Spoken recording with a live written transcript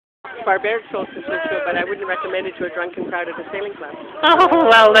barbaric solstice ritual, but I wouldn't recommend it to a drunken crowd at a sailing club. Oh,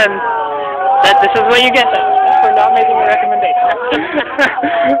 well then, this is what you get then, for not making a recommendation.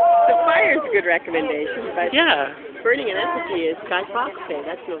 The fire is a good recommendation, but Yeah. burning an effigy is Guy Fawkes Day.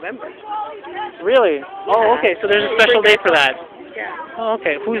 That's November. Really? Oh, okay, so there's a special day for that. Yeah. Oh,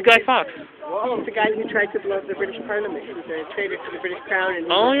 okay. Who's Guy Fawkes? He's the guy who tried to blow up the British Parliament. He's a traitor to the British Crown, and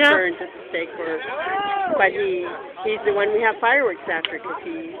he Oh, was yeah? burned at the stake for. But he's the one we have fireworks after, because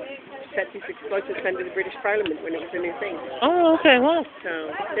he set these explosives under the British Parliament when it was a new thing. Oh, okay, well. So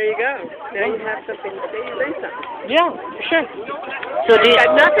there you go. Now you have something to say. You learned something. Yeah, for sure. So It's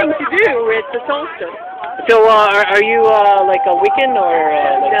got nothing to do with the solstice. So are you like a Wiccan or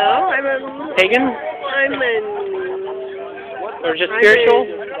like No, I'm a pagan? I'm an Or just spiritual?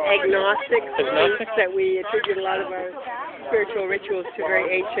 I'm an agnostic. Agnostic? That we attribute a lot of our spiritual rituals to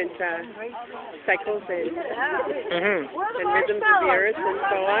very ancient cycles and rhythms of the earth and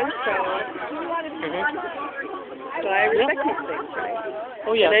so on. So I respect these things, right?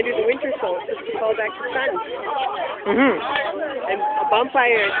 Oh yeah. And I do the winter solstice to call back the sun. And a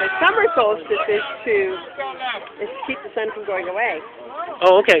bonfire, the summer solstice is to keep the sun from going away.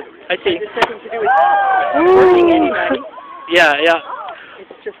 Oh, okay. I see. It has nothing to do with working anybody. Yeah, yeah.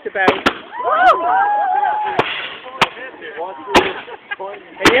 It's just about.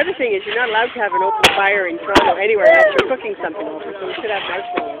 And the other thing is, you're not allowed to have an open fire in Toronto anywhere unless you're cooking something over. So we should have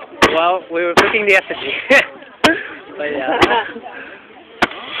marshmallows. Well, we were cooking the effigy. But yeah.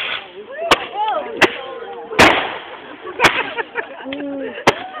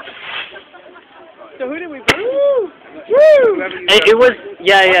 So who did we vote? Woo! It was,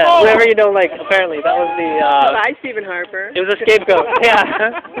 yeah. Whoever you don't like, apparently. That was the, Bye, Stephen Harper. it was a scape-goat,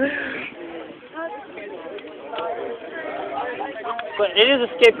 yeah. But it is a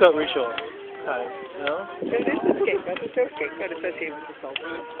scape-goat ritual. You know? It is a scape-goat. It's a scape-goat associated with the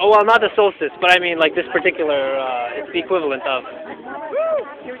solstice. Oh, well, not the solstice, but I mean, like, this particular, it's the equivalent of. Woo!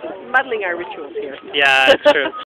 You're just muddling our rituals here. Yeah, it's true.